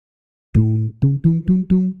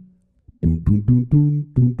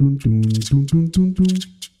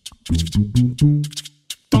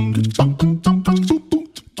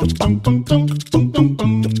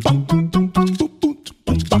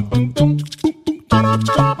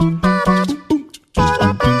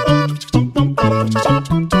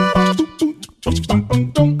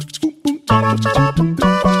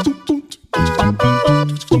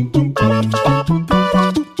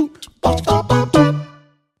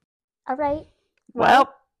All right.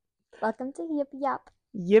 Well, welcome to Yip Yap.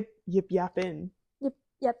 Yip Yappin.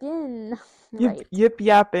 Yappin. Right. Yip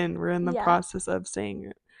Yappin. We're in the Yeah. process of saying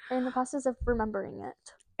it. We're in the process of remembering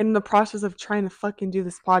it. In the process of trying to fucking do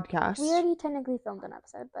this podcast. We already technically filmed an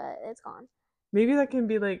episode, but it's gone. Maybe that can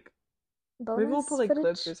be like bonus maybe we'll put like footage?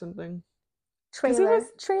 clips or something. Trailer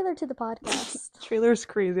to the podcast. Trailer's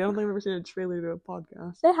crazy. I don't think I've ever seen a trailer to a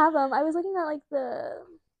podcast. They have them. I was looking at like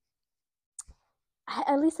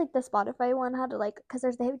at least like the Spotify one had to like, because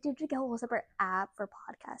they did a whole separate app for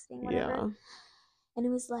podcasting, whatever. Yeah. And it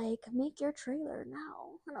was like, make your trailer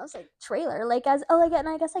now. And I was like, trailer? Like, and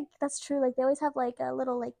I guess like that's true. Like, they always have like a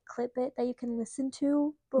little like clip it that you can listen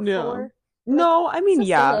to before. Yeah. Like, no, I mean,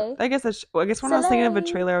 yeah. silly. I guess when I was thinking of a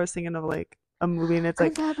trailer, I was thinking of like a movie, and it's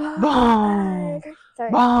like, boom.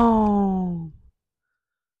 Sorry. Boom.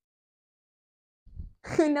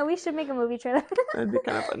 No, we should make a movie trailer. That'd be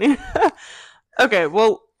kind of funny. Okay,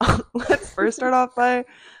 well, let's first start off by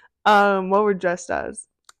what we're dressed as.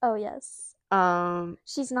 Oh, yes.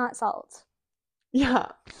 She's not Salt. Yeah.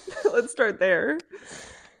 Let's start there.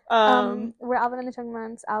 We're Alvin and the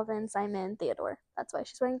Chipmunks, Alvin, Simon, Theodore. That's why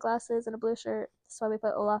she's wearing glasses and a blue shirt. That's why we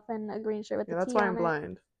put Olaf in a green shirt with the T on it. That's why I'm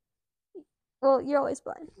blind. Well, you're always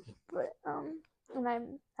blind. But and I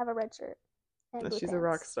have a red shirt. And blue She's pants. a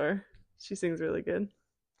rock star. She sings really good.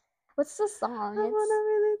 What's the song? I wanna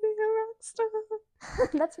really be a rock star.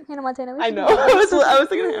 That's from Hannah Montana. I know. I was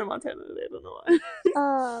thinking of Hannah Montana today. I don't know why.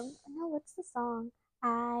 No, what's the song?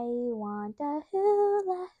 I want a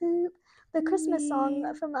hula hoop. The Christmas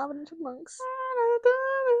song from Alvin and Chipmunks.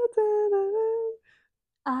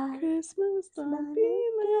 Christmas don't be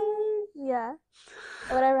late. Yeah.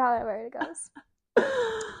 However it goes.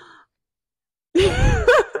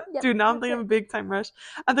 Yep, Dude, now I'm thinking of a Big Time Rush.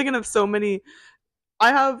 I'm thinking of so many.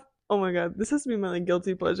 Oh my god, this has to be my like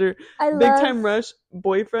guilty pleasure. Big Time Rush,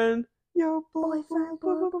 Boyfriend. Your boyfriend.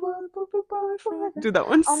 Dude, that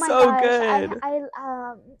one's so good.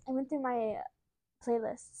 I went through my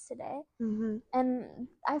playlists today, and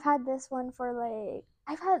I've had this one for like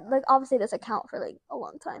obviously this account for like a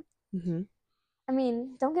long time. I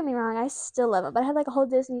mean, don't get me wrong, I still love it, but I had like a whole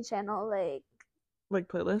Disney Channel like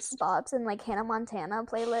playlist bops and like Hannah Montana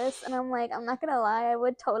playlist, and I'm like, I'm not gonna lie, I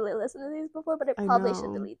would totally listen to these before, but I probably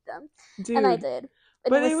should delete them. Dude, and I did.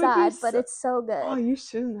 But it was sad, but it's so good. Oh, you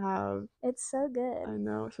shouldn't have. It's so good. I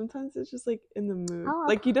know. Sometimes it's just like in the mood.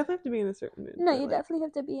 Like you definitely have to be in a certain mood. No, you definitely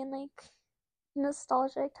have to be in like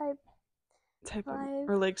nostalgic type vibe.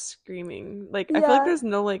 Or like screaming. Like I feel like there's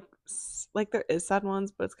no like there is sad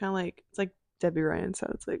ones, but it's kind of like it's like Debbie Ryan, so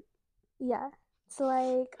it's like it's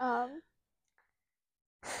like I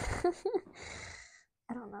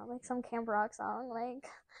don't know, like some camp rock song, like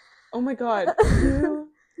oh my god. You,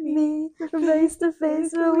 me, face to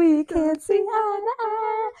face where we can't see eye to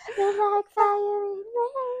eye. We're like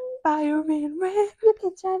fire in rain. You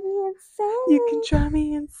can drive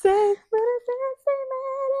me insane. But if it's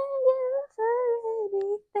mad at you for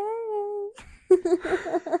anything.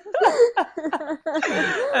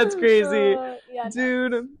 That's crazy.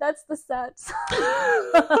 Dude. No, that's the sad song.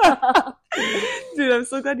 Dude, I'm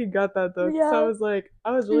so glad you got that though. Yeah. So I was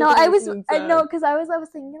really I know, because I was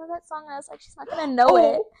thinking of that song and I was like, she's not gonna know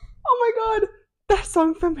it. Oh my god. That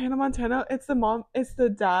song from Hannah Montana, it's the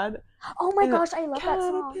dad. Oh my gosh, I love that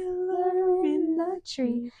song. Caterpillar in the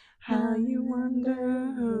tree, how you wonder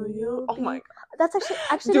who you'll be. Oh my god. That's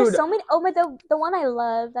actually dude. There's so many. Oh my, the one I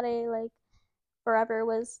love that I like forever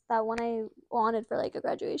was that one I wanted for like a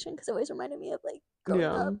graduation, because it always reminded me of like growing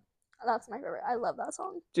up. That's my favorite. I love that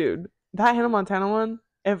song. Dude, that Hannah Montana one,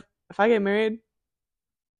 if I get married,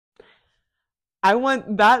 I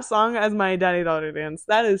want that song as my daddy-daughter dance.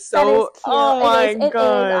 That is so... That is cute. Oh my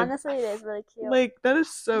god. Honestly, it is really cute. Like, that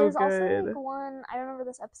is so There's good. There's also like one, I remember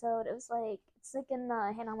this episode, it's like in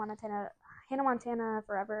the Hannah Montana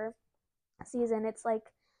Forever season. It's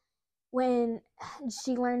like when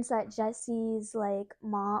she learns that Jesse's like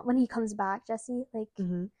mom, when he comes back, Jesse, like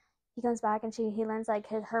he comes back and he learns like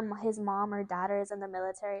his mom or dad is in the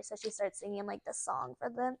military, so she starts singing like the song for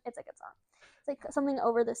them. It's a good song. It's like something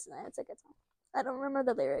over this. It's a good song. I don't remember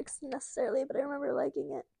the lyrics necessarily, but I remember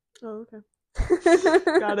liking it. Oh, okay.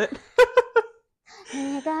 Got it.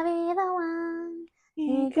 You gotta be the one.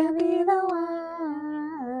 He could be the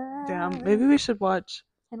one. Damn, maybe we should watch.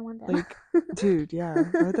 Hannah Montana. Like, dude, yeah,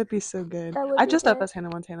 that'd be so good. I dressed up as Hannah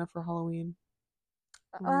Montana for Halloween.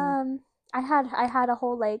 I had a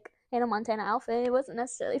whole like Hannah Montana outfit. It wasn't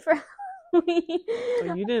necessarily for Halloween.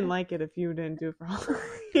 Well, you didn't like it if you didn't do it for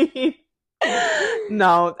Halloween.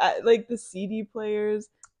 No, like the CD players,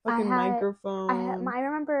 fucking microphone. I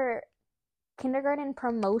remember kindergarten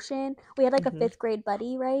promotion. We had like a 5th grade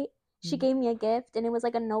buddy, right? She gave me a gift, and it was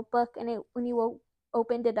like a notebook, and when you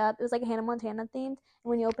opened it up, it was like a Hannah Montana themed. And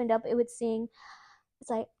when you opened up, it would sing. It's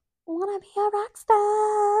like, "Wanna be a rock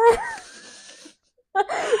star."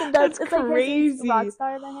 That's crazy. Like rock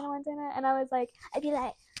star by Hannah Montana, and I was like, I'd be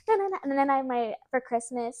like, no, and then for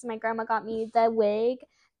Christmas, my grandma got me the wig,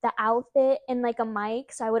 the outfit, and like a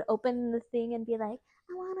mic, so I would open the thing and be like,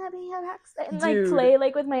 I wanna be a rock star, and like play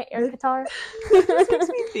like with my air guitar. This makes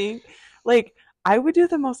me think, like, I would do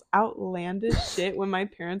the most outlandish shit when my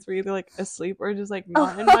parents were either like asleep or just like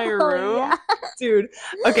not in my room. Yeah. Dude,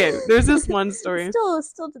 okay, there's this one story. Still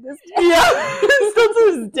to this day. Yeah, still to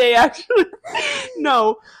this day, actually.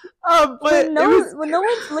 No, but when no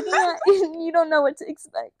one's looking at you, you don't know what to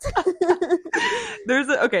expect.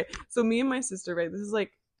 Okay, so me and my sister, right? This is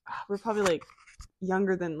like, we're probably like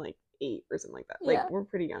younger than like 8 or something like that. Like, we're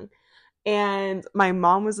pretty young. And my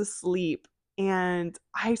mom was asleep, and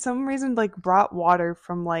I, some reason, like brought water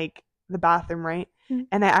from like the bathroom, right?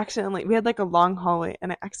 And I accidentally, we had like a long hallway,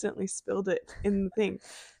 and I accidentally spilled it in the thing.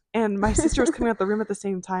 And my sister was coming out the room at the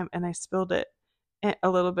same time, and I spilled it a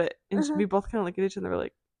little bit. And we both kind of look at each other, and we're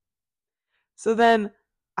like, so then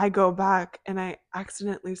I go back, and I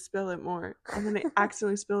accidentally spill it more. And then I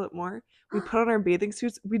accidentally spill it more. We put on our bathing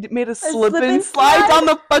suits. We made a slip and slide down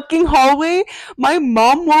the fucking hallway. My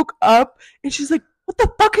mom woke up, and she's like, what the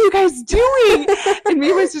fuck are you guys doing? And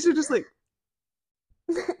me and my sister just like,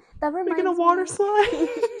 that reminds making a water slide.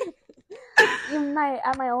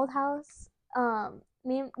 At my old house,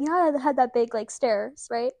 you know, I had that big like stairs,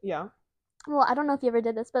 right? Yeah. Well, I don't know if you ever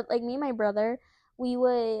did this, but like me and my brother, we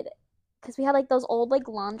would, because we had like those old like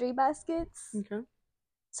laundry baskets. Okay.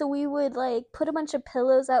 So we would like put a bunch of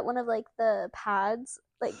pillows at one of like the pads,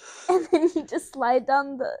 like, and then you just slide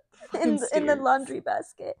down in the laundry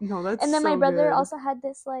basket. No, that's and then so my brother good. also had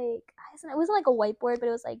this like, it wasn't like a whiteboard, but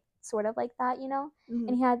it was like sort of like that, you know.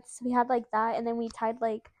 And we had like that, and then we tied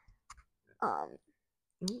like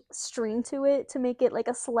string to it to make it like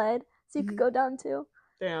a sled, so you could go down too.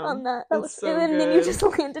 Damn, on that was so and good. Then you just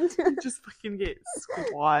land into it. Just fucking get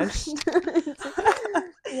squashed.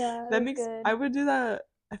 Yeah, that makes good. I would do that.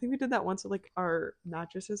 I think we did that once with like our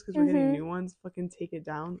mattresses, because we're getting new ones. Fucking take it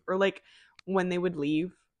down, or like when they would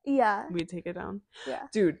leave, we'd take it down. Yeah,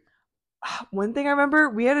 dude. One thing I remember,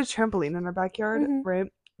 we had a trampoline in our backyard, right?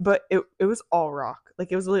 But it was all rock.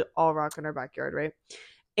 Like, it was literally all rock in our backyard, right?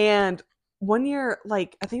 And one year,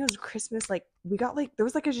 like, I think it was Christmas, like, we got like, there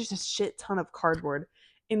was like just a shit ton of cardboard,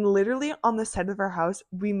 and literally on the side of our house,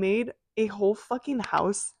 we made a whole fucking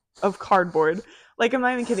house of cardboard. Like, I'm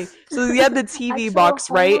not even kidding. So we had the TV box,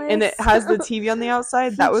 right? And it has the TV on the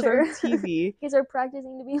outside. That was our TV. You guys are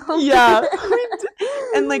practicing to be homeless. Yeah.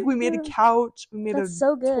 And like, we made a couch. We made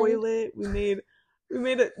toilet. We made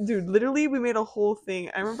dude, literally we made a whole thing.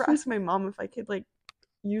 I remember asking my mom if I could like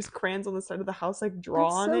use crayons on the side of the house, like draw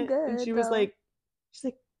on it. And she was like,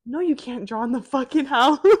 no, you can't draw on the fucking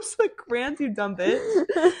house. Like, crayons, you dumb bitch.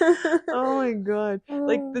 Oh my god.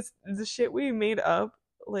 Like, the shit we made up,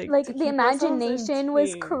 like the imagination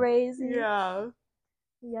was crazy. Yeah.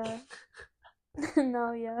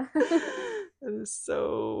 No, yeah. That is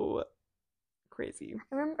so crazy.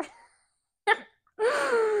 I remember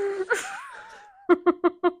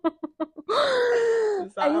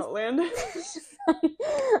Is that outlandish?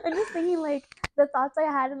 I'm just thinking, like, the thoughts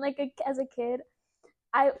I had in, like, as a kid.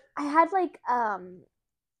 I had, like,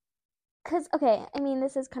 cause, okay, I mean,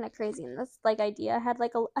 this is kind of crazy in this, like, idea. I had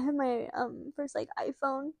my, first, like,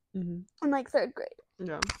 iPhone in, like, 3rd grade.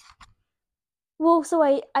 Yeah. Well, so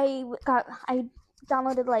I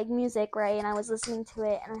downloaded, like, music, right, and I was listening to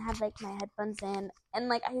it, and I had, like, my headphones in, and,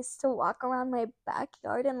 like, I used to walk around my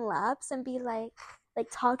backyard in laps and be, like,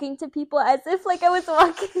 talking to people as if, like, I was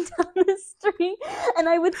walking down the street, and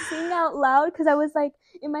I would sing out loud, because I was, like,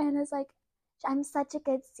 in my head, I was, like, I'm such a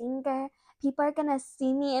good singer. People are gonna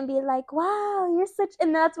see me and be like, wow, you're such,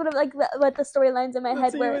 and that's what, like, what the storylines in my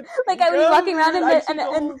head were. Like, I would be walking around, and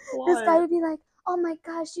this guy would be like, oh my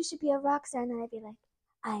gosh, you should be a rock star, and then I'd be like,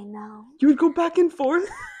 I know. You would go back and forth?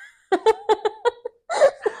 And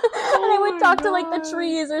I would talk to, like, the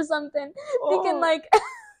trees or something, thinking, like...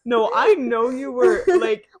 No, I know you were,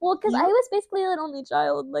 like... Well, because I was basically an only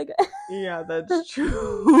child, like... Yeah, that's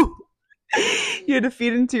true. You had to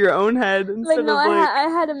feed into your own head instead of like. I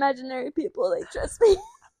had imaginary people like trust me.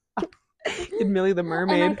 You'd Millie the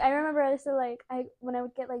Mermaid. And like I remember I used to like when I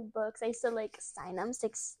would get like books, I used to like sign them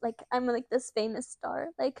like I'm like this famous star.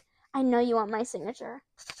 Like I know you want my signature.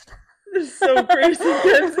 It's so crazy.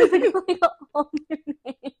 Like a whole new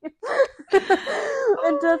name.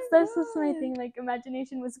 And that's just my thing. Like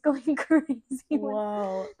imagination was going crazy.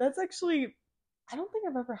 Wow, that's actually. I don't think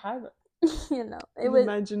I've ever had you know, it an was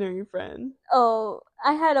imaginary friend. Oh,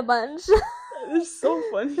 I had a bunch. That is so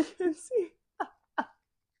funny.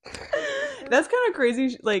 That's kind of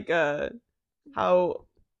crazy. Like how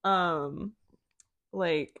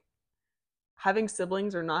like having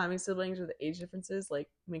siblings or not having siblings or the age differences like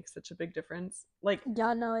makes such a big difference. Like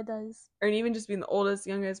yeah, no, it does. Or even just being the oldest,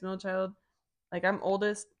 youngest, middle child. Like I'm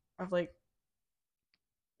oldest of like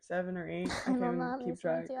 7 or 8. I can't even keep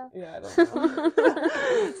track. Yeah, I don't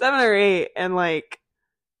know. 7 or 8, and like,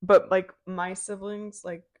 but like my siblings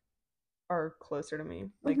like are closer to me.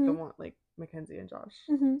 Like the one like Mackenzie and Josh.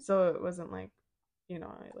 So it wasn't like, I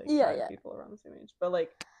like had people around the same age. But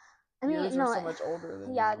like. I mean, yours are so much older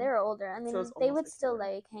than you. They were older. I mean, so they would still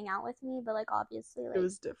like hang out with me, but like obviously, like it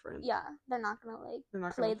was different. Yeah, they're not gonna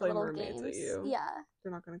play the little games. At you. Yeah,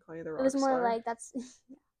 they're not gonna call you the rock It was more star. like that's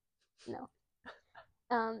no.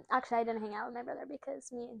 Actually, I didn't hang out with my brother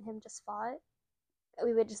because me and him just fought.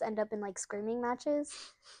 We would just end up in like screaming matches,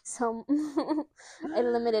 so it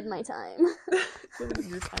limited my time. Limited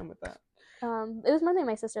your time with that. It was more like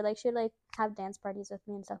my sister. Like she'd like have dance parties with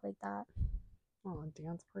me and stuff like that. Oh,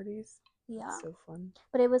 dance parties? Yeah. That's so fun.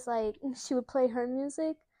 But it was like, she would play her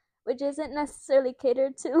music, which isn't necessarily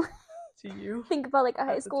catered to you. Think about like a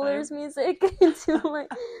high schooler's music. To like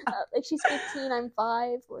she's 15, I'm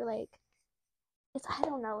 5. We're like, I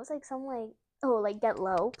don't know, it's like some like, like Get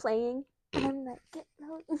Low playing. And I'm like, Get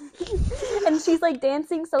Low. And she's like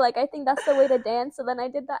dancing, so like I think that's the way to dance. So then I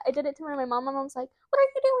did that. I did it to her, and my mom. My mom's like, what are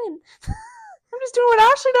you doing? I'm just doing what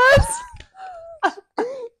Ashley does.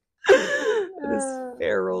 This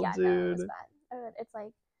feral dude. No, it was bad. It's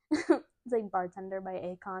like it's like Bartender by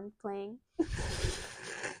Akon playing.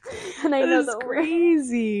 And I know that's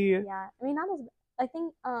crazy. Yeah, I mean, I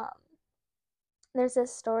think there's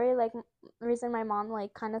this story like the reason my mom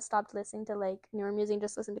like kind of stopped listening to like newer music and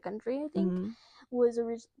just listened to country. I think was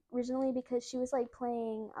originally because she was like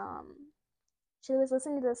playing. She was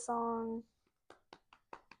listening to this song.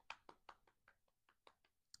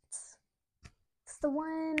 The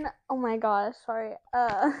one, oh my gosh, sorry.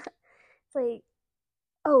 It's like,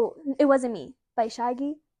 It Wasn't Me by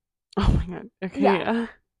Shaggy. Oh my god. Okay, yeah.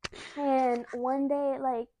 And one day,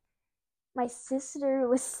 like, my sister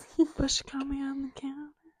was singing. Push call me on the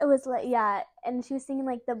counter. It was like, and she was singing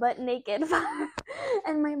like the butt naked part.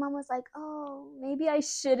 And my mom was like, oh, maybe I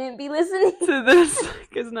shouldn't be listening to this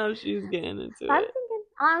because now she's getting into it. I'm thinking,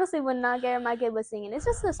 I honestly would not get my kid was singing. It's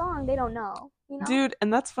just a song they don't know. Dude,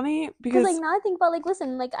 and that's funny because like now I think about like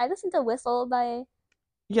listen, like I listened to Whistle by.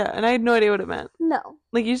 Yeah, and I had no idea what it meant. No,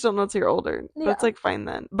 like you just don't know till you're older. Yeah. That's like fine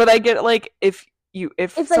then. But I get like if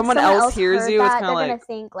someone else hears you, it's kind of like gonna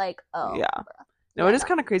think like, oh yeah. No, it is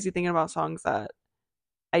kind of crazy thinking about songs that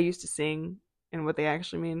I used to sing and what they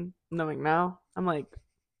actually mean. Knowing now, I'm like,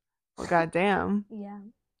 well, goddamn. Yeah.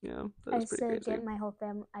 Yeah, I used to get my whole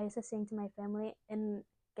family. I used to sing to my family and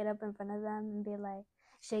get up in front of them and be like,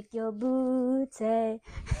 shake your booty,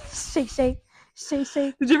 shake, shake, shake,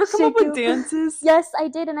 shake. Did you ever come up with dances? Yes, I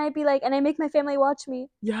did, and I'd be like, and I make my family watch me.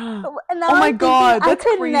 Yeah. And now oh my god, that's I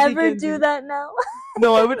could crazy, never do that now.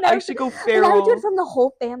 No, I would actually go feral. And I would do it from the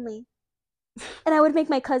whole family, and I would make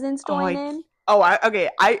my cousins join in.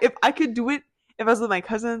 If I could do it if I was with my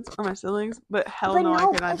cousins or my siblings, but hell no, I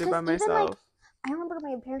could not do it by myself. Like, I remember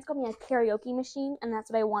my parents got me a karaoke machine, and that's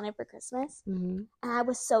what I wanted for Christmas. And I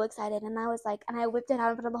was so excited, and I was like, and I whipped it out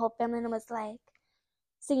in front of the whole family, and I was like,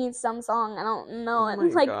 singing some song, I don't know,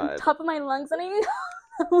 and like top of my lungs, and I know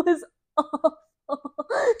that was awful.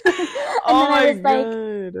 And then I was like,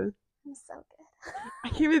 I'm so good. I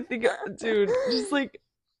can't even think of, dude, just like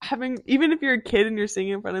having, even if you're a kid and you're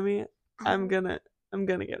singing in front of me, I'm gonna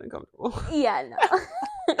get uncomfortable. Yeah, no.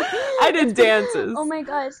 I did dances. Oh my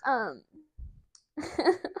gosh,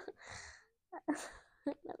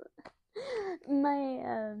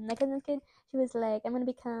 my cousin's kid, she was like, I'm gonna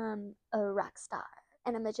become a rock star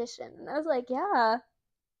and a magician, and I was like, yeah.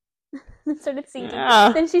 And started singing.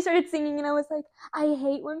 Yeah. Then she started singing, and I was like, I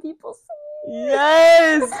hate when people sing.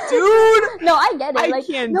 Yes, dude. No, I get it. I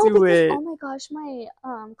can't do it. Oh my gosh, my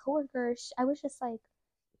coworker, I was just like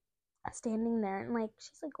standing there, and like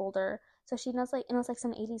she's like older. So she knows like, it was like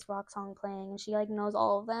some 80s rock song playing, and she like knows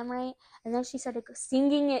all of them, right? And then she started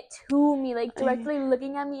singing it to me, like directly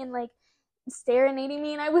looking at me, and like serenading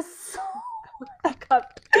me, and I was so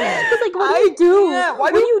up. I was like, what do you do?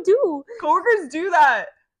 What do you do? Coworkers do that.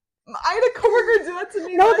 I had a coworker do that to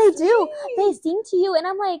me. No, they do. They sing to you, and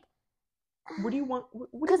I'm like, what do you want?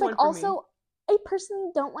 Because like also, I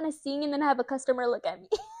personally don't want to sing and then have a customer look at me.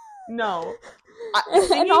 No.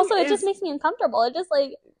 And also, it just makes me uncomfortable. It just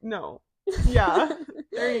like no. Yeah.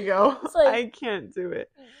 There you go. Like, I can't do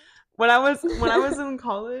it. When I was in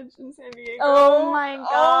college in San Diego. Oh my god.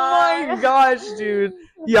 Oh my gosh, dude.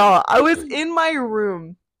 Y'all, I was in my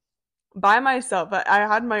room by myself. I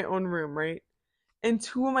had my own room, right? And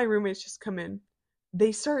two of my roommates just come in.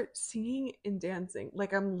 They start singing and dancing.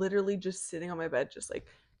 Like I'm literally just sitting on my bed, just like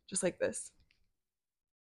this.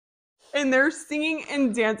 And they're singing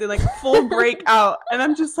and dancing, like full breakout. And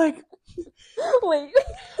I'm just like, wait.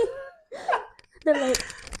 They're like,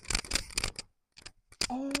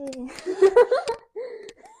 oh.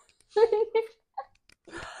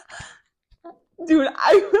 Dude,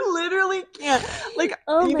 I literally can't. Like,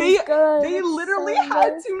 they literally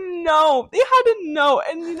had to know. They had to know,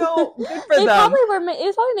 and good for them. It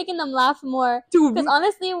was probably making them laugh more. Dude, because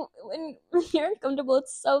honestly, when you're uncomfortable,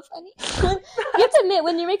 it's so funny. You have to admit,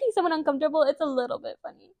 when you're making someone uncomfortable, it's a little bit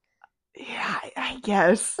funny. Yeah, I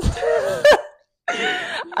guess.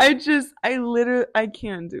 I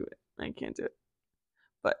can't do it. I can't do it.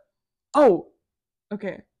 But,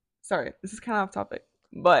 okay. Sorry, this is kind of off topic,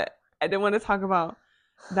 but I didn't want to talk about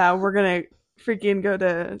that we're gonna freaking go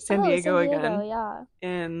to San Diego again. Yeah.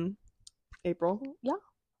 In April. Yeah.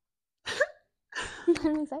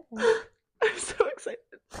 I'm excited. I'm so excited.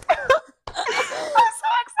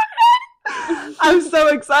 I'm so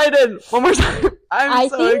excited. One more time. I'm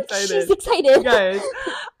so excited. She's excited. Guys,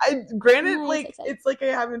 granted, it's like I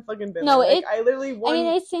haven't fucking been. No, I literally won. I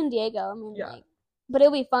mean, it's San Diego. I mean, yeah. But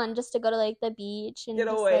it'll be fun just to go to like the beach and get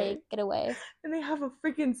away. And they have a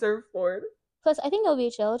freaking surfboard. Plus, I think it'll be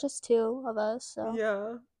chill, just two of us. So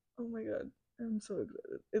yeah. Oh my god, I'm so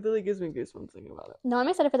excited. It really gives me goosebumps thinking about it. No, I'm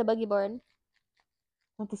excited for the buggy board.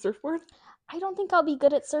 Not the surfboard? I don't think I'll be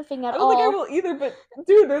good at surfing at all. I don't think I will either. But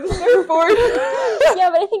dude, there's a surfboard. Yeah,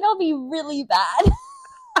 but I think I'll be really bad.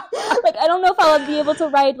 Like I don't know if I'll be able to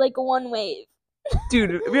ride like one wave.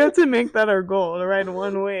 Dude, we have to make that our goal, to ride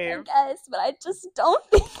one wave. I guess, but I just don't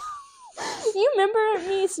think... You remember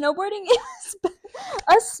me snowboarding?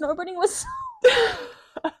 Us snowboarding was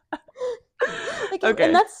so... okay.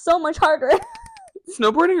 And that's so much harder.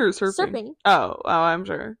 Snowboarding or surfing? Surfing. Oh, I'm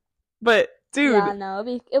sure. But, dude... Yeah, no,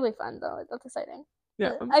 it'll be fun, though. That's exciting.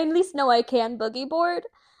 Yeah. I at least know I can boogie board.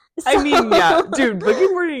 So... I mean, yeah. Dude, boogie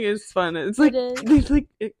boarding is fun. It's like...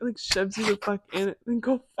 It shoves you the fuck in it and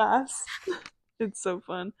go fast. It's so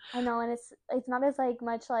fun. I know, and it's not as like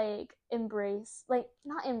much like embrace, like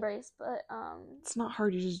not embrace, but it's not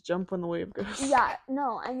hard. You just jump when the wave goes. Yeah,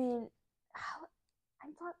 no, I mean, I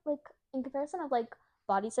thought like in comparison of like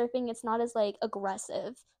body surfing, it's not as like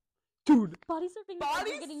aggressive. Dude, body surfing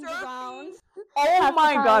is getting drowned. Oh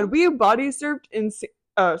my god, we body surfed in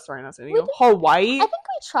sorry, not San Diego, Hawaii. I think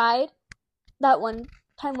we tried that one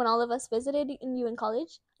time when all of us visited and you in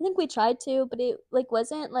college. I think we tried to, but it like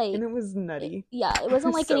wasn't like, and it was nutty. It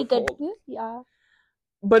wasn't like so any good. Cold. Yeah.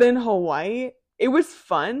 But in Hawaii, it was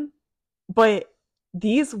fun. But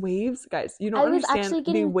these waves, guys, you don't understand.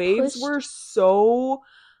 The waves were so,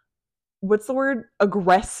 what's the word?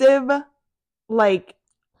 Aggressive. Like.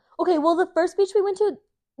 Okay, well, the first beach we went to,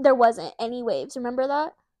 there wasn't any waves. Remember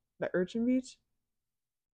that? The Urchin Beach.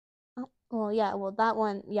 Well, yeah, that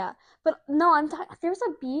one, yeah. But no, there was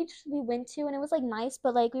a beach we went to, and it was, like, nice,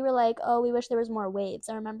 but, like, we were like, oh, we wish there was more waves.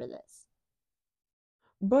 I remember this.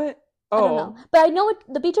 But, I don't know. But I know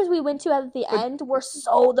the beaches we went to at the end the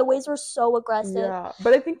waves were so aggressive. Yeah,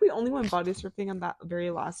 but I think we only went body surfing on that very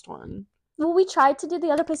last one. Well, we tried to do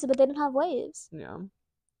the other places, but they didn't have waves. Yeah.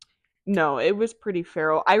 No, it was pretty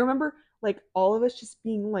feral. I remember... like all of us just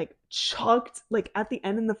being like chucked like at the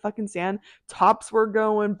end in the fucking sand. Tops were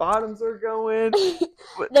going, bottoms were going.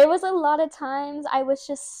 There was a lot of times I was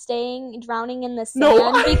just drowning in the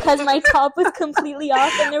sand because my top was completely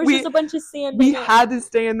off and there was just a bunch of sand. We had to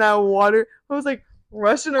stay in that water. I was like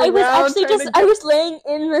rushing around. I was laying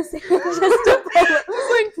in the sand just to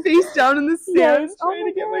like face down in the sand trying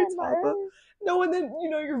to get my top up. No, and then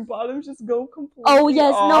your bottoms just go completely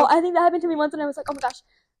off. No, I think that happened to me once and I was like, oh my gosh.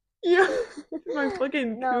 Yeah, my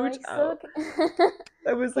fucking cooch out.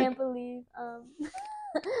 I was can't believe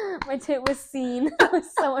my tit was seen. That was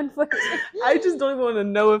so unfortunate. I just don't even want to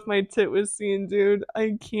know if my tit was seen, dude.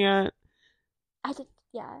 I can't.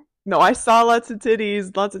 Yeah. No, I saw lots of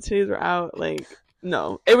titties. Lots of titties were out. Like,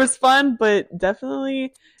 no, it was fun, but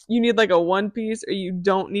definitely you need like a one piece, or you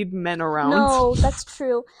don't need men around. No, that's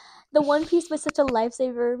true. The One Piece was such a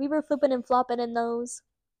lifesaver. We were flipping and flopping in those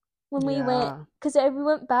when we went, because we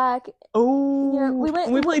went back. Oh, yeah,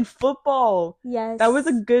 we played football. Yes, that was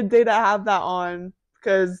a good day to have that on,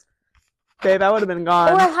 because babe, I would have been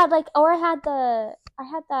gone. Or I had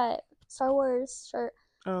that Star Wars shirt.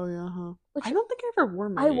 Oh yeah, huh? I don't think I ever wore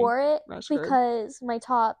mine. I wore it because my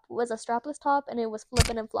top was a strapless top and it was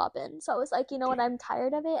flipping and flopping. So I was like, you know what, I'm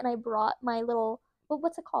tired of it, and I brought my little,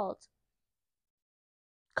 what's it called?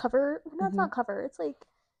 Cover? No, it's not cover. It's like,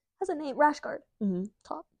 has a name, rash guard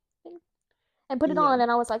top thing, and put it on,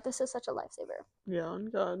 and I was like, this is such a lifesaver. Yeah, on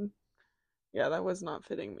God. Yeah, that was not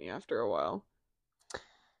fitting me after a while.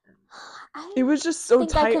 It was just so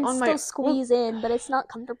tight on my. I can still squeeze in, but it's not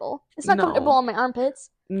comfortable. It's not comfortable on my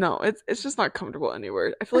armpits. No, it's just not comfortable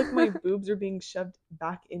anywhere. I feel like my boobs are being shoved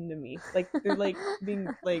back into me. Like they're like being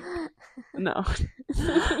like no.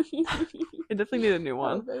 I definitely need a new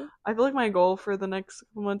one. Probably. I feel like my goal for the next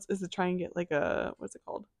couple months is to try and get like a, what's it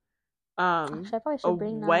called? Actually, I probably should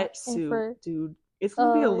bring wetsuit, dude. It's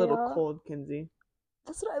gonna be a little cold, Kenzie.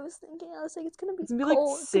 That's what I was thinking. I was like, it's gonna be cold. Like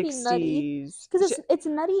 60s. Because it's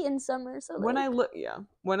nutty in summer. So like, when I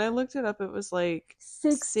looked it up, it was like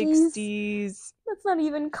 60s. That's not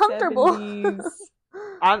even comfortable.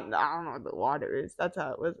 I don't know what the water is. That's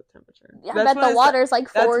how it was, the temperature. Yeah, I bet the water's like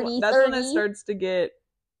 40, that's 30. When it starts to get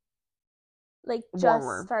like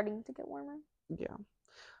warmer. Just starting to get warmer. Yeah,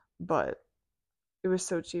 but it was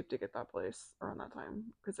so cheap to get that place around that time,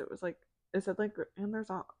 because it was like, it said like, and there's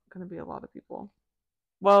not gonna be a lot of people.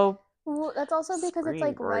 Well, that's also because it's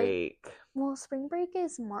like break. Well, spring break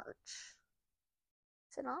is March.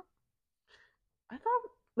 Is it not? I thought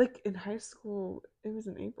like in high school it was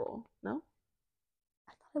in April. No?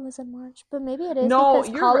 I thought it was in March, but maybe it is because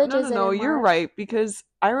college is in March. You're right, because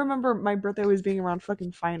I remember my birthday was being around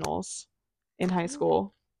fucking finals in high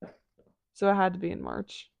school. So it had to be in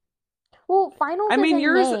March. Well, finals is in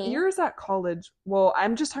May. Yours at college. Well,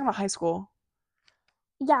 I'm just talking about high school.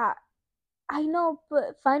 Yeah. I know,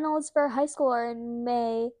 but finals for high school are in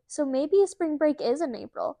May, so maybe spring break is in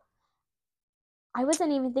April. I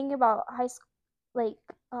wasn't even thinking about high school, like,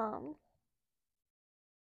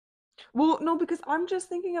 Well, no, because I'm just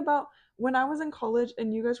thinking about when I was in college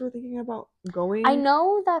and you guys were thinking about going. I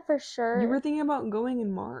know that for sure. You were thinking about going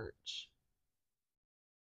in March.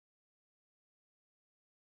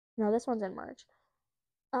 No, this one's in March.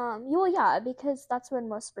 Well, yeah, because that's when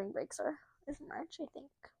most spring breaks are, is March, I think.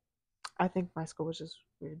 I think my school was just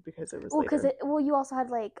weird because it was later. You also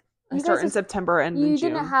had like, I start in September and in June. You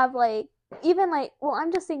didn't have like, even like, well,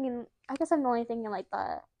 I'm just thinking, I guess I'm only thinking like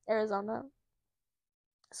the Arizona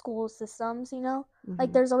school systems, you know?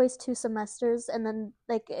 Like there's always 2 semesters, and then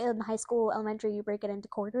like in high school, elementary, you break it into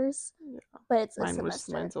quarters. Yeah. But it's a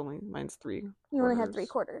semester. Mine's 3 quarters. You only had 3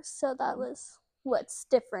 quarters, so that was what's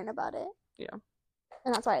different about it. Yeah.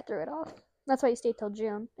 And that's why I threw it off. That's why you stayed till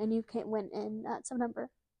June, and you went in at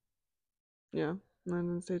September. Yeah, I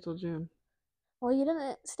didn't stay till June. Well, you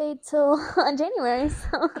didn't stay till January,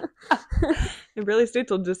 so. It really stayed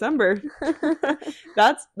till December.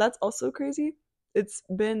 That's also crazy.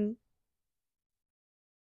 It'll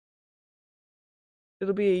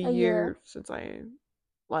be a year since I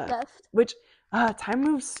left. Which, time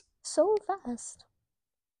moves so fast.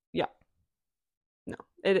 Yeah. No,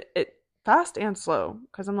 it fast and slow,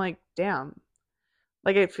 because I'm like, damn.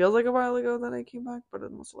 Like, it feels like a while ago that I came back, but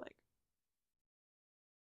it's almost like,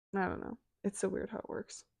 I don't know. It's so weird how it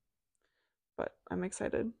works. But I'm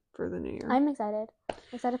excited for the new year. I'm excited.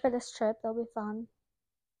 Excited for this trip. That'll be fun.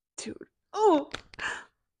 Dude. Oh!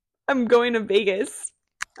 I'm going to Vegas.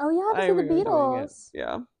 Oh, yeah, to see the Beatles.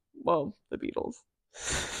 Yeah. Well, the Beatles.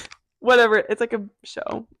 Whatever. It's like a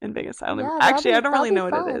show in Vegas. I don't really know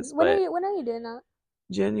what it is. When are you doing that?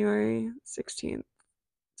 January 16th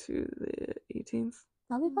to the 18th.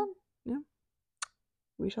 That'll be fun. Yeah.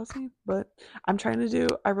 We shall see. But I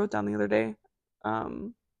wrote down the other day,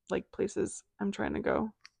 like places I'm trying to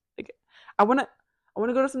go. Like, I wanna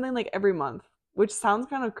go to something like every month, which sounds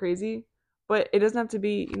kind of crazy, but it doesn't have to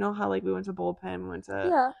be, you know how like we went to Bullpen, we went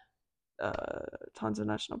to Tonto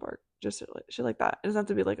National Park, just shit like that. It doesn't have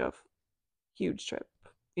to be like a huge trip,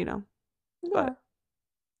 you know. Yeah. But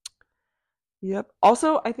yep.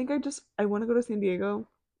 Also, I think I want to go to San Diego,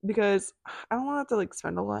 because I don't want to have to like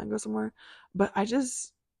spend a lot and go somewhere, but I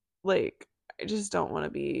just don't want to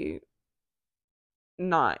be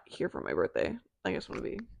not here for my birthday. I just want to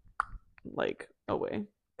be like away,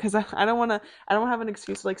 because I don't have an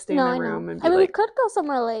excuse to like stay in my room and be we could go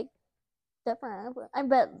somewhere like different. I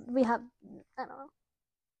bet we have, I don't know.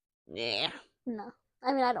 Yeah. No.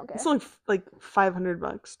 I mean, I don't care. It's only like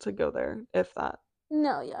 $500 to go there, if that.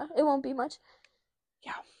 No, yeah. It won't be much.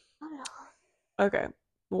 Yeah. I Okay.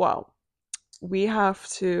 Wow. We have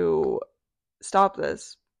to stop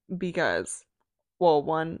this because, well,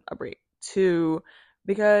 one, a break. Two,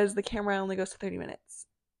 because the camera only goes to 30 minutes.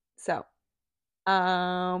 So,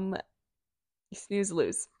 you snooze,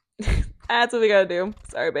 lose. That's what we gotta do.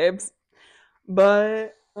 Sorry, babes.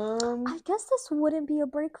 But, I guess this wouldn't be a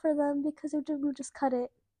break for them because we'll just cut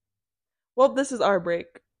it. Well, this is our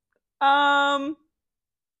break.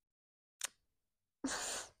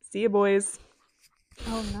 See you, boys.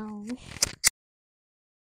 Oh, no.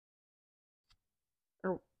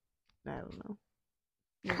 Or, I don't know.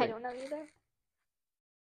 I don't know either.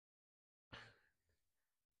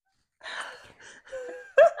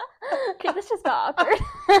 Okay, this just got awkward.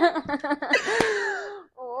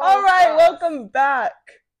 All right, welcome back.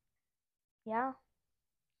 Yeah.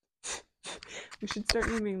 We should start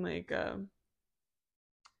naming like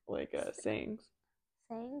sayings.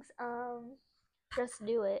 Sayings? Just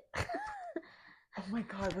do it. Oh my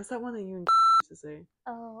god, what's that one that you used to say?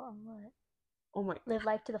 Oh, what? Oh my. Live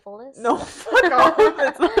life to the fullest? No, fuck off.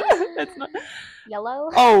 It's not. Yellow?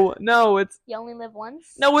 Oh, no, it's. You only live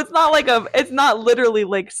once? No, it's not it's not literally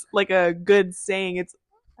like a good saying. It's.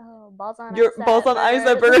 Oh, balls on ice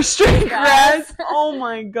that burger straight grass. Oh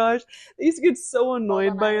my gosh. They used to get so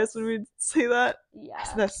annoyed by us when we'd say that. Yeah.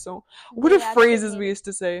 That's so. What are phrases we used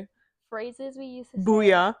to say? Phrases we used to say?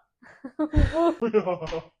 Booyah.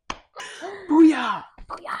 Booyah. Booyah.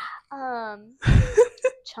 Booyah.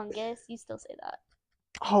 Chungus. You still say that.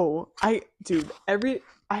 Oh, I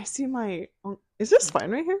see my. Is this fine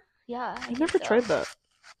right here? Yeah. I've never tried that.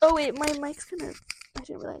 Oh, wait, my mic's kind of. I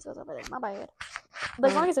didn't realize it was over there. My bad.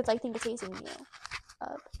 But as long as it's, I think it's facing you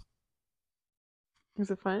up. Is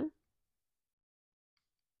it fine?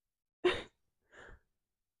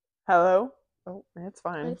 Hello? Oh, it's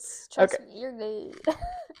fine. Trust me, you're good.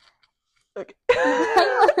 Okay.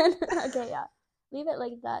 Okay, yeah. Leave it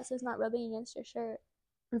like that so it's not rubbing against your shirt.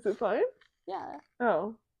 Is it fine? Yeah.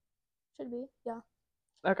 Oh. Should be, yeah.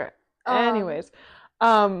 Okay. Anyways.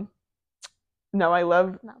 No, I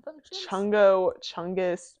love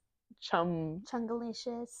Chungus,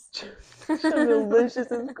 Chungalicious. Chungalicious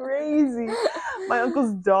is crazy. My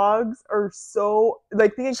uncle's dogs are so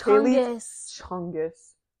like thinking Kaylee.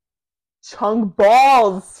 Chungus. Chung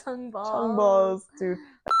balls, dude.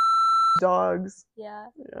 Dogs. Yeah.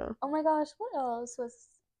 Oh my gosh, what else was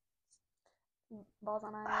balls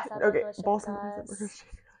on ice? Okay, balls on ice.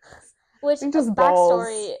 Which just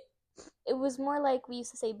backstory. It was more like we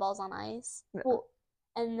used to say balls on ice. Yeah. Well,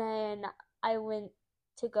 and then I went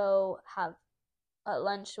to go have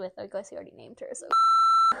lunch with, I guess you already named her, so.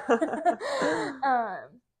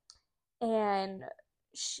 And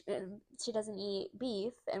she doesn't eat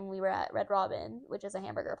beef, and we were at Red Robin, which is a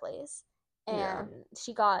hamburger place, and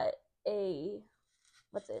she got an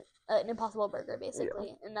Impossible Burger,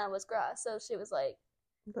 basically, and that was grass, so she was like,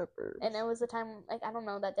 and it was the time, like, I don't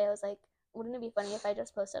know, that day I was like, wouldn't it be funny if I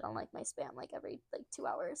just posted on, like, my spam, like, every, like, 2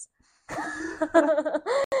 hours?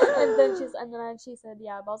 and then she said,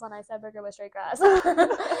 yeah, balls on ice, that burger with straight grass.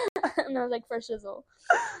 And I was like, for shizzle.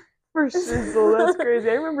 For shizzle, that's crazy.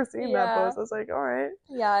 I remember seeing that post. I was like, all right.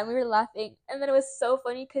 Yeah, and we were laughing. And then it was so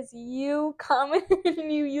funny because you commented and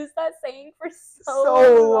you used that saying for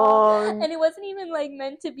so long. And it wasn't even, like,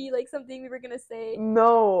 meant to be, like, something we were going to say.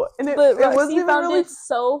 No. And it Roxy wasn't even found really... it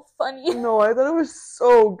so funny. No, I thought it was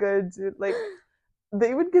so good, dude. Like,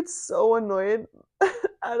 they would get so annoyed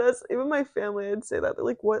at us. Even my family would say that. They're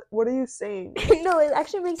like, what are you saying? No, it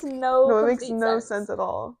actually makes no it makes no sense at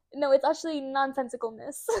all. No, it's actually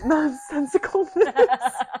nonsensicalness. Nonsensicalness.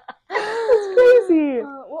 It's crazy.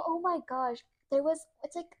 Well, oh my gosh.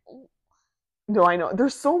 It's like... No, I know.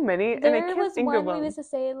 There's so many, and I can't think of them. There was one we used to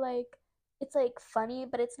say, like, it's, like, funny,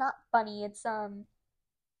 but it's not funny. It's,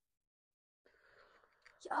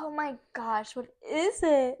 oh my gosh, what is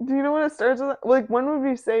it? Do you know what it starts with? Like, when would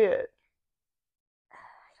we say it?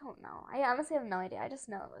 I don't know. I honestly have no idea. I just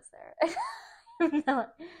know it was there. No.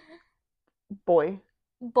 Boy.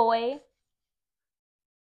 I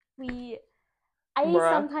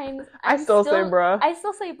still say bruh. I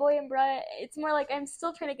still say boy and bruh. It's more like I'm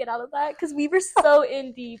still trying to get out of that because we were so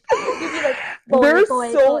in deep. We'd be like, boy.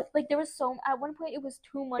 Like, there was so, at one point it was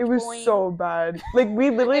too much. It was boing. So bad. Like,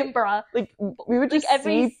 we literally, and bruh. Like, we would just like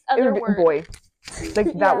every other word. Boy.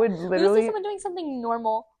 Like, that would literally. We would see someone doing something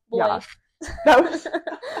normal. Boy. Yeah. That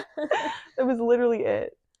was literally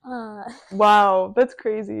it. Wow, that's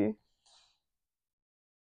crazy.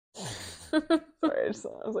 Sorry, I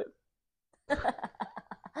was like.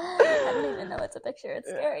 I don't even know it's a picture. It's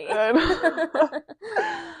scary.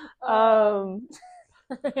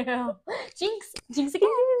 Jinx again.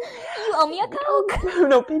 You owe me a Coke.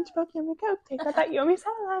 No, pinch Coke, give me Coke. Take that you owe me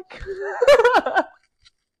Cadillac.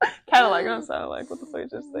 Cadillac, not Cadillac. What the fuck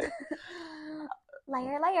did I just say?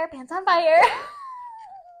 Liar, pants on fire.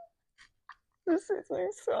 This is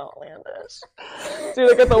so outlandish. Dude,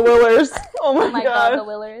 look at the Willers. Oh my god, the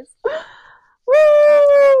Willers.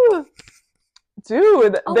 Woo!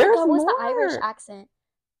 Dude, there's more. What's the Irish accent?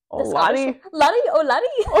 Lottie. Lottie. Oh,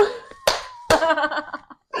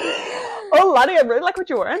 Lottie, I really like what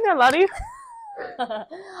you're wearing there, Lottie. I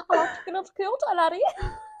like chicken up cute, Lottie.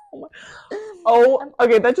 Oh,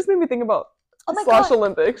 okay, that just made me think about Slosh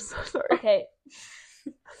Olympics. Sorry. Okay.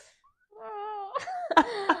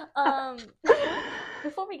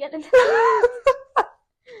 Before we get into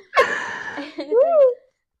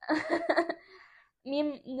me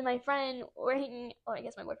and my friend were hanging. Oh, I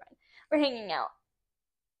guess my boyfriend. We're hanging out.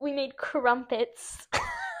 We made crumpets.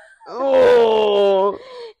 Oh.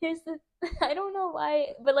 I don't know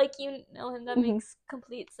why, but like you know him, that makes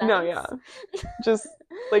complete sense. No, yeah. Just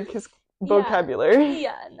like his vocabulary.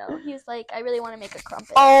 Yeah, no. He was like, I really want to make a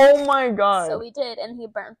crumpet. Oh my god. So we did, and he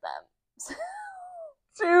burnt them.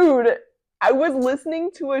 Dude, I was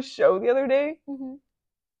listening to a show the other day. Mm-hmm.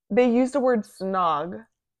 They used the word snog.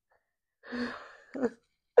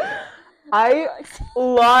 I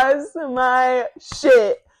lost my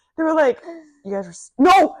shit. They were like, you guys were...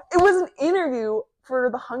 No! It was an interview for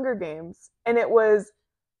the Hunger Games. And it was...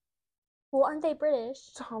 Well, aren't they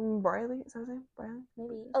British? Tom Briley? Is that his name? Briley?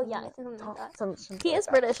 Maybe. Oh, yeah, I think something like that. Something he like is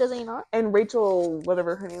that. British, is he not? And Rachel,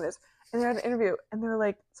 whatever her name is. And they had an interview. And they were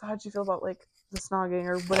like, so how'd you feel about, like, the snogging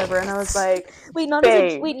or whatever? And I was like... not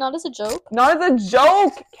as a joke? Not as a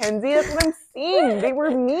joke, Kenzie. That's what I'm saying. They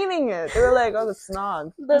were meaning it. They were like, oh, the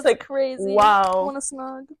snog. That's like, crazy. Wow. I want to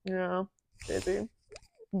snog. Yeah. Crazy.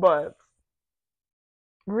 But...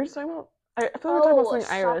 What were we just talking about? I feel like we were talking about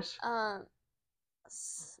something Irish.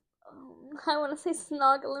 I want to say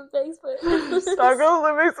Snog Olympics, but... Snog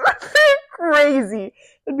Olympics would be crazy.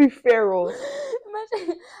 It'd be feral.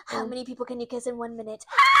 Imagine, how many people can you kiss in 1 minute?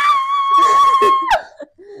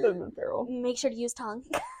 That'd be feral. Make sure to use tongue.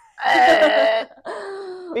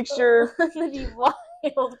 Make sure... That'd be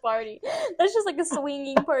wild party. That's just like a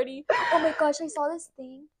swinging party. Oh my gosh, I saw this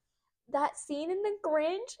thing. That scene in The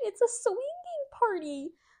Grinch, it's a swinging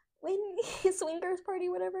party. When swingers party,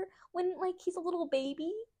 whatever. When like he's a little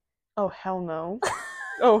baby. Oh hell no!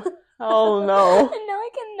 Oh hell no! And now I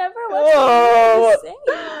can never watch the sing.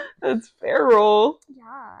 That's feral. Yeah,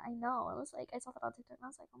 I know. I was like, I saw that on TikTok and I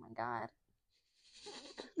was like, oh my god.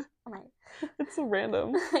 Oh my. It's so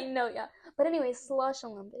random. I know, yeah. But anyway, Slush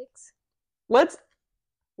Olympics. Let's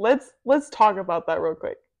talk about that real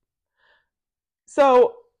quick.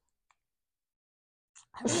 So.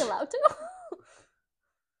 Are we allowed to?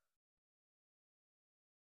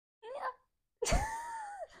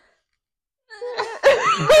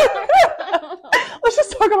 Let's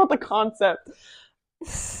just talk about the concept.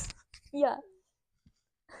 Yeah.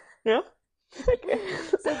 Yeah? Okay.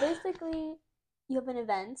 So basically, you have an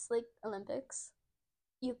event, like Olympics.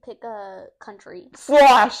 You pick a country.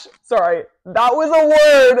 Slosh! Sorry. That was a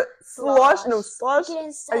word! Slosh. No, slosh.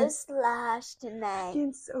 Getting so sloshed tonight.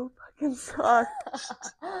 Getting so fucking sloshed.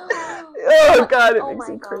 Oh god, it makes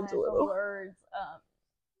me cringe a little. Words,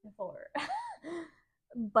 before.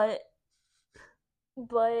 But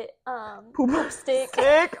poop stick.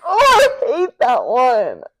 Oh, I hate that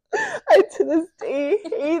one. I to this day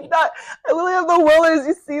hate that. I literally have the Willers.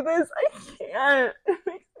 You see this? I can't. It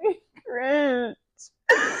makes me cringe.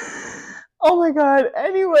 Oh my god.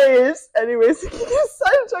 Anyways, keep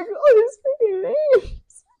sidetracked all these freaking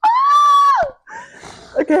names. Ah!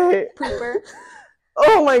 Okay. Pooper.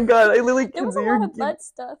 Oh my god. I literally there was a lot of butt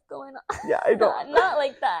stuff going on. Yeah, I don't. Not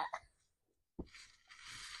like that.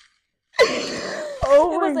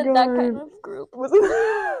 Oh it my wasn't god. that kind of group. But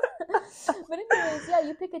anyways, yeah,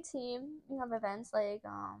 you pick a team. You have events like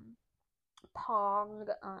pong,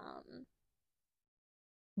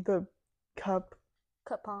 the cup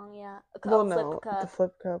pong, yeah. The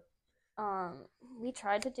flip cup. We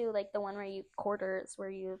tried to do like the one where you quarters where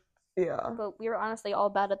you. Yeah. But we were honestly all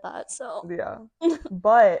bad at that, so. Yeah.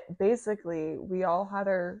 But basically, we all had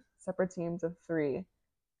our separate teams of 3.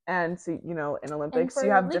 And so, you know, in Olympics, you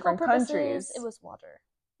have different countries. It was water.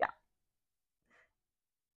 Yeah.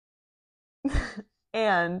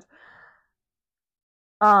 And,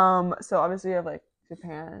 so obviously you have like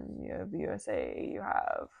Japan, you have the USA, you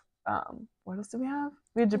have, what else do we have?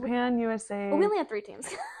 We had Japan, USA. Well, we only had 3 teams.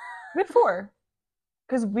 We had 4.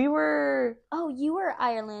 Because we were... Oh, you were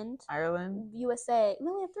Ireland. USA. We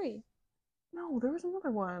only had 3. No, there was another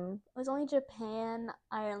one. It was only Japan,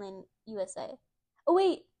 Ireland, USA. Oh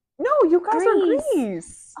wait. No, you guys are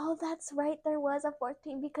Greece. Oh, that's right. There was a fourth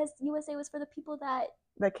team because USA was for the people that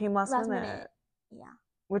came last minute. Yeah.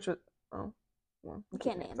 Which was well, you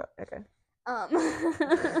can't name. Okay. I'm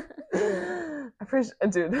pretty sure,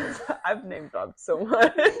 dude. I've name dropped so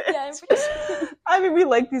much. Yeah, I'm pretty sure. I mean, we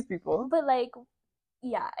like these people, but like,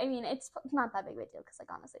 yeah. I mean, it's not that big of a deal because, like,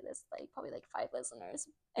 honestly, there's like probably like 5 listeners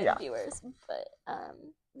and viewers. But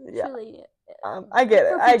truly, I get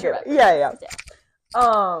it. Yeah.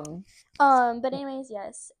 But anyways,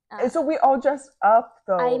 yes. And so we all dressed up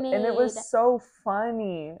though, and it was so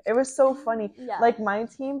funny. Yeah. Like my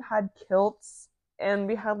team had kilts, and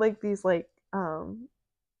we had like these like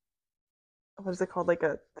what is it called? Like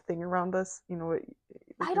a thing around us, you know what?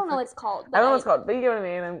 I don't know what it's called. I don't know what it's called, but you get what I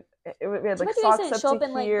mean. And we had like socks up to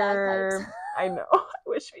here. Like, I know. I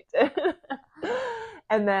wish we did.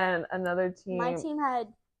 And then another team. My team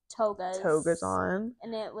had togas on,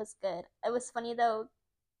 and it was good. It was funny though.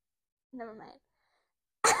 Never mind.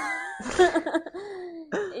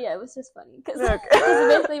 Yeah, it was just funny because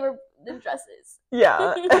basically we're in dresses.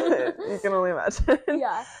 Yeah, you can only imagine.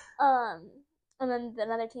 Yeah. And then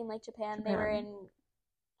another team like Japan, they were in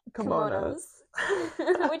kimonos.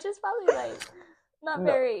 Which is probably like not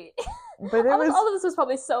very. But all of this was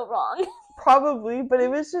probably so wrong. Probably, but it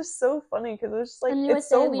was just so funny because it was just like it's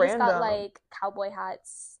so random. We just got like cowboy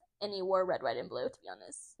hats, and he wore red, white, and blue. To be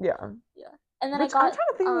honest. Yeah. And then I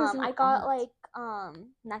got like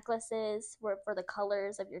necklaces for the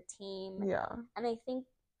colors of your team. Yeah. And I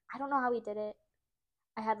don't know how we did it.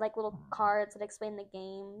 I had like little cards that explained the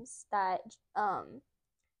games that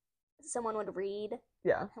someone would read.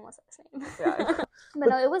 Yeah. And what's his name? Yeah. But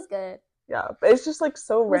no, it was good. Yeah, but it's just like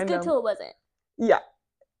so random. It was good till it wasn't. Yeah.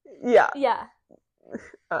 Yeah. Yeah.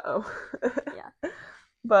 Uh-oh. Yeah.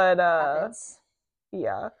 But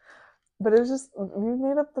yeah. But it was just, we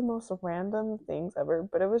made up the most random things ever,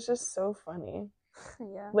 but it was just so funny.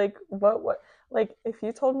 Yeah. Like, what, like, even if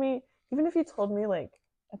you told me, like,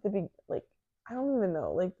 at the beginning, like, I don't even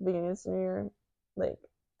know, like, the beginning of senior year, like.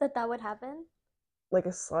 That would happen? Like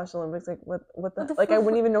a / Olympics, like, what the like, I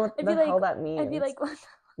wouldn't even know what the hell that means. I'd be like, what? Are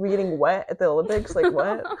we getting wet at the Olympics? Like,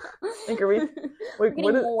 what? Like, are we, like,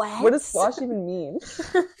 what does slosh even mean?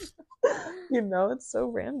 You know, it's so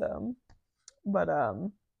random. But,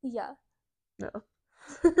 yeah. No.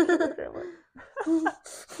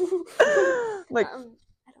 Like,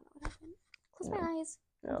 I don't know what happened. Close my eyes.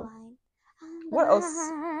 I'm blind. What else?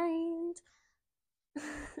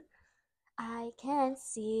 I can't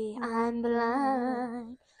see. I'm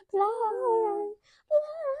blind.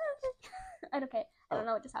 Okay. I don't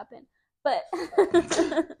know what just happened. But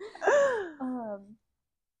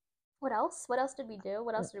what else? What else did we do?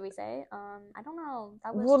 What else did we say? I don't know.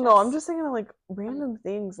 That was no, I'm just thinking of like random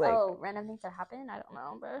things, like random things that happen. I don't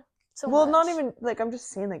know, but not even like I'm just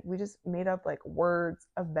saying like we just made up like words,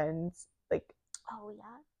 events, like. Oh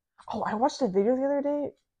yeah. Oh, I watched a video the other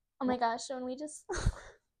day. Oh my gosh! When we just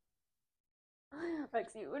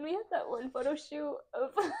Roxy, when we had that one photo shoot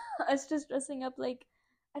of us just dressing up like.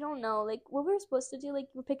 I don't know, like, what we were supposed to do, like,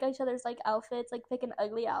 we pick each other's, like, outfits, like, pick an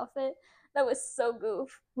ugly outfit. That was so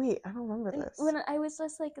goof. Wait, I don't remember this. When I was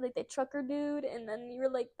just, like, the trucker dude, and then you were,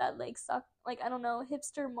 like, that, like, I don't know,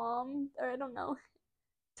 hipster mom, or I don't know.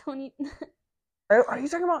 Tony. Are you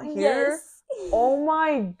talking about here? Yes. Oh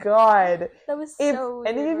my god. That was so weird,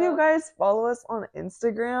 If any of you guys follow us on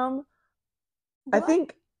Instagram, I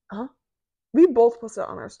think, we both posted it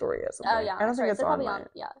on our story at some point. Oh, yeah. I don't think it's online.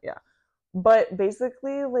 Yeah. But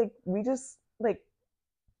basically, like, we just, like,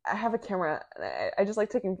 I have a camera, and I just like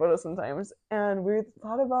taking photos sometimes, and we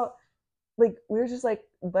thought about, like, we were just like,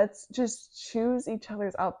 let's just choose each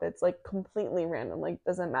other's outfits, like, completely random, like,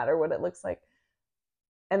 doesn't matter what it looks like,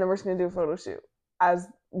 and then we're just gonna do a photo shoot as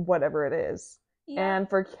whatever it is. Yeah. And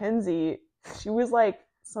for Kenzie, she was like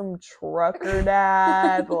some trucker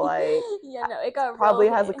dad, like, yeah, no, it got probably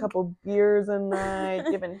has a couple beers a night,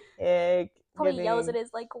 giving hick. Probably yells at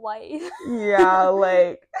his like wife. Yeah,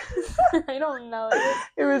 like I don't know.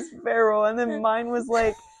 It was feral, and then mine was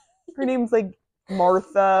like her name's like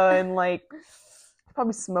Martha, and like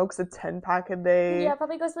probably smokes a 10-pack a day. Yeah,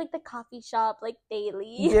 probably goes to like the coffee shop like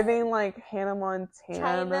daily. Giving like Hannah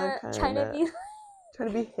Montana, trying to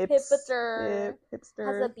be hipster. Has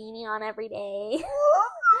a beanie on every day.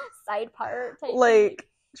 Side part. Like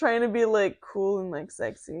trying to be like cool and like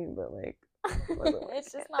sexy, but like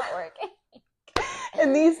it's just not working.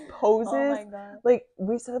 And these poses, oh my God. Like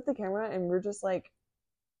we set up the camera and we're just like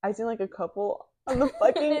acting like a couple on the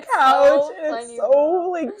fucking couch, so and it's so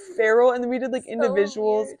like feral. And then we did like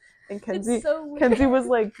individuals, and Kenzie was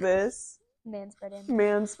like this, man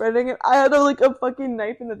spreading, and I had like a fucking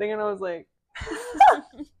knife in the thing, and I was like,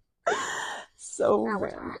 So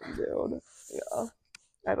random, dude. Yeah.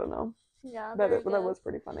 I don't know. Yeah, that was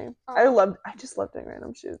pretty funny. I just love doing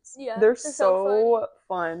random shoots. Yeah, they're so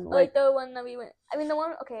fun. Like the one that we went. I mean, the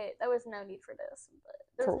one. Okay, there was no need for this, but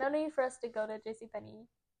there was no need for us to go to JCPenney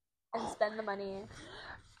and spend the money.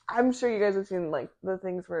 I'm sure you guys have seen like the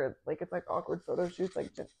things where like it's like awkward photo shoots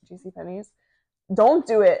like JCPenney's. Don't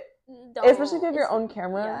do it. Don't. Especially if you have your own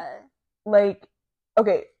camera. Yeah. Like,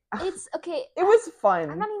 okay. It's okay. It was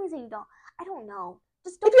fun. I'm not even saying don't. I don't know.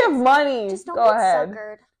 Just don't. If you have money, just don't go ahead.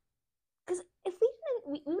 Suckered. Because if we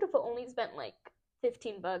didn't, we would have only spent like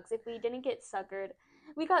 $15 if we didn't get suckered.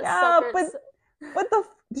 We got suckered. But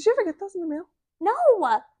did you ever get those in the mail? No.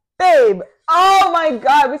 Babe, oh my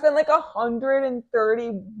god, we spent like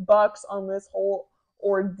 $130 on this whole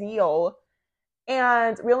ordeal.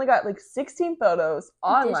 And we only got like 16 photos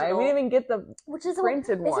online. Digital. We didn't even get the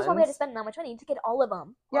printed ones. This is why we had to spend that much money to get all of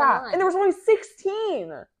them. Yeah, online. And there was only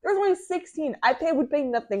 16. I would pay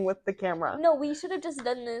nothing with the camera. No, we should have just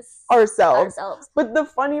done this ourselves. But the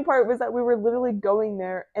funny part was that we were literally going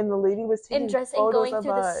there, and the lady was taking photos and going of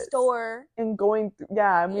through us. The store And going through,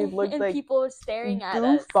 yeah, and we looked and like people were staring at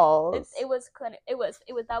goofballs. us. It was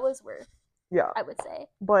that was worth. Yeah, I would say.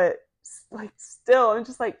 But like, still, I'm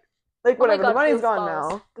just like whatever. The money's gone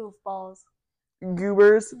now. Goofballs.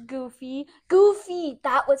 Goobers. Goofy.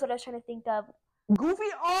 That was what I was trying to think of.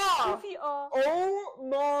 Goofy off. Oh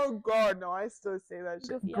my god, no, I still say that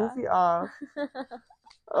shit. Goofy off.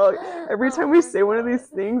 Oh, every time we say one of these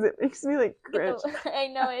things, it makes me like cringe. I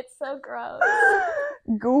know, it's so gross.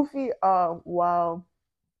 Goofy off. Wow.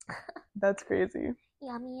 That's crazy.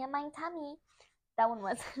 Yummy in my tummy. That one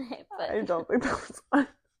wasn't it, but I don't think that was one.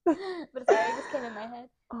 But sorry, it just came in my head.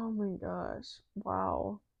 Oh my gosh.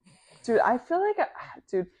 Wow. Dude, I feel like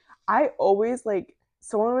I always like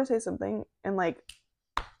someone would say something and like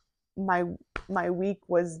my week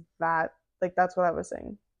was that, like that's what I was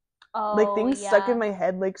saying. Oh, like things stuck in my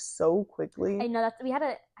head like so quickly. I know I think we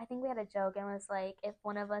had a joke and it was like if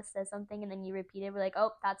one of us says something and then you repeat it, we're like,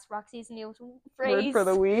 oh, that's Roxy's new phrase. Word for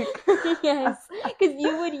the week. Yes, because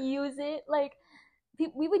you would use it like.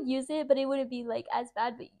 We would use it, but it wouldn't be like as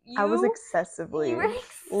bad. But I was excessively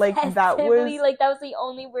like that was the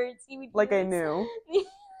only words you would like use. I knew.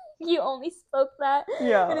 You only spoke that.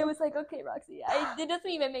 Yeah. And it was like, okay, Roxy, it doesn't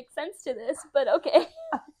even make sense to this, but okay.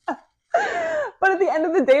 But at the end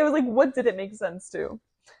of the day, it was like, what did it make sense to?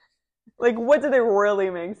 Like, what did it really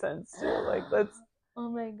make sense to? Like, let's. Oh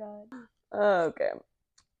my god. Okay.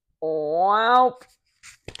 Wow.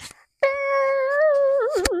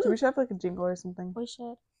 We should have like a jingle or something. We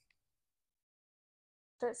should.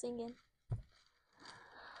 Start singing.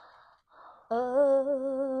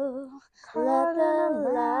 Oh, let the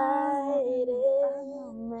light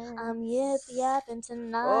in. I'm yapping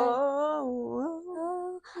tonight.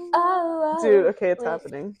 Oh. Dude, okay, it's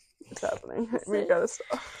happening. It's happening. We gotta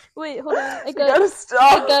stop. Wait, hold on. We gotta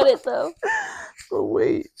stop. I got it though. But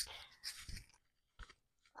wait.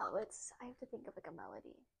 Oh, I have to think of like a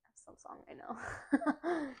melody. Some song I know.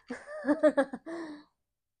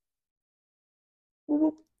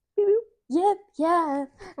 Yep, yeah.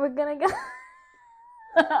 We're gonna go.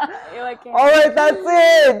 Alright, that's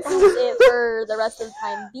it. That's it for the rest of the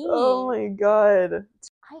time being. Oh my god.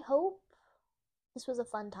 I hope this was a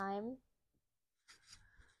fun time.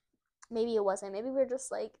 Maybe it wasn't. Maybe we're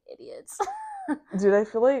just like idiots. Dude, I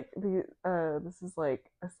feel like this is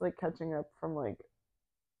like us like catching up from like.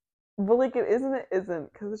 But like it isn't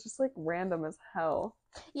because it's just like random as hell.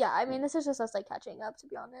 Yeah, I mean this is just us like catching up, to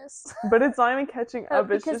be honest. But it's not even catching up,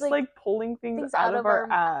 it's just like pulling things out of our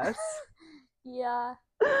ass. Yeah.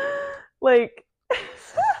 Like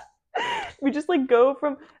we just like go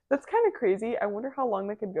from, that's kind of crazy. I wonder how long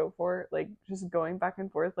that could go for, like just going back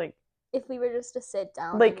and forth, like if we were just to sit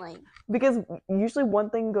down like, and like, because usually one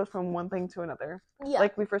thing goes from one thing to another. Yeah.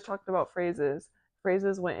 Like we first talked about phrases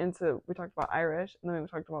went into, we talked about Irish, and then we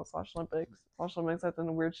talked about Slash Olympics. Slash Olympics, that's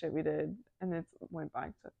the weird shit we did, and it went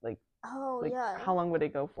back to like, yeah, how long would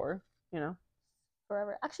it go for, you know?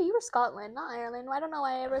 Forever. Actually, you were Scotland, not Ireland. I don't know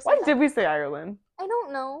why I ever said Why that. did we say Ireland? I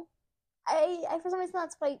don't know. I for some reason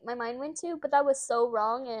that's what my mind went to, but that was so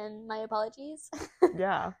wrong, and my apologies.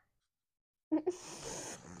 Yeah. What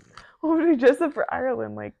would we dress up for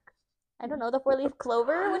Ireland? Like, I don't know, the 4-leaf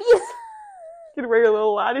clover? What do you You could wear your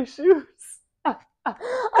little laddie shoes. Oh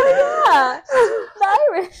yeah! The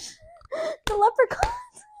Irish! The leprechauns!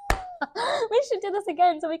 We should do this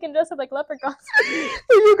again so we can dress up like leprechauns.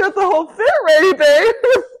 You got the whole fit ready, babe!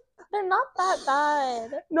 They're not that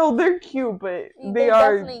bad. No, they're cute, but they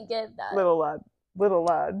are definitely get that. Little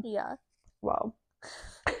lad. Yeah. Wow.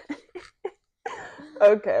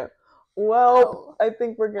 Okay. Well, I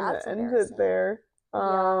think we're gonna end it there.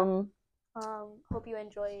 Hope you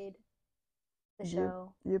enjoyed the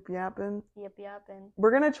show. Yip Yappin. Yip Yappin.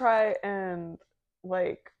 We're gonna try and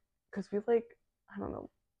cause we I don't know.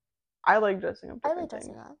 I like dressing up. I like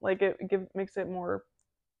dressing up. Like it makes it more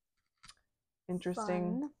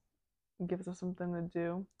interesting. Fun. It gives us something to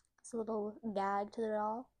do. It's a little gag to it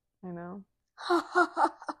all. I know. You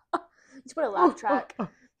should put a laugh track.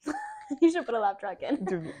 You should put a laugh track in.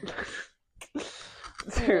 Dude.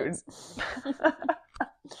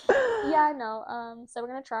 Yeah, no. So we're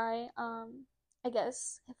gonna try. I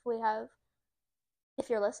guess if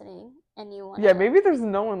you're listening and you want. Yeah, maybe there's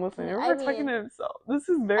no one listening. Everyone's talking to himself. This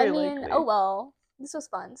is very likely. Oh well. This was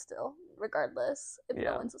fun still, regardless if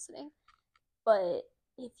no one's listening. But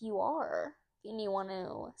if you are and you want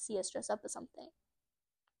to see us dress up as something,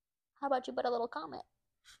 how about you put a little comment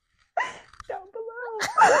down below?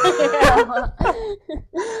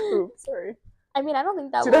 Oops, sorry. I mean, I don't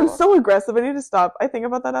think that Dude, I'm so aggressive. I need to stop. I think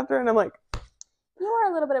about that after, and I'm like... You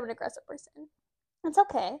are a little bit of an aggressive person. It's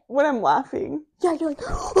okay. When I'm laughing. Yeah, you're like...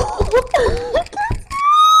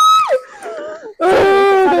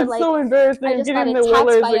 That's like, so embarrassing. I just getting the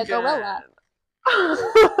Willers by a gorilla.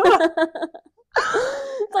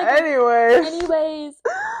 Like, anyways,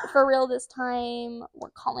 for real this time,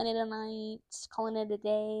 we're calling it a night, calling it a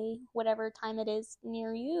day, whatever time it is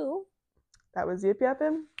near you. That was Yip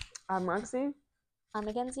Yappin. I'm Roxy. I'm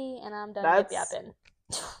Mackenzie, and I'm done Yip Yappin.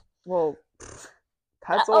 Well,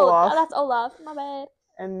 that's Olaf. Oh, that's Olaf. My bad.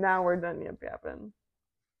 And now we're done Yip Yappin.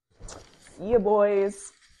 See ya,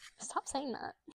 boys. Stop saying that.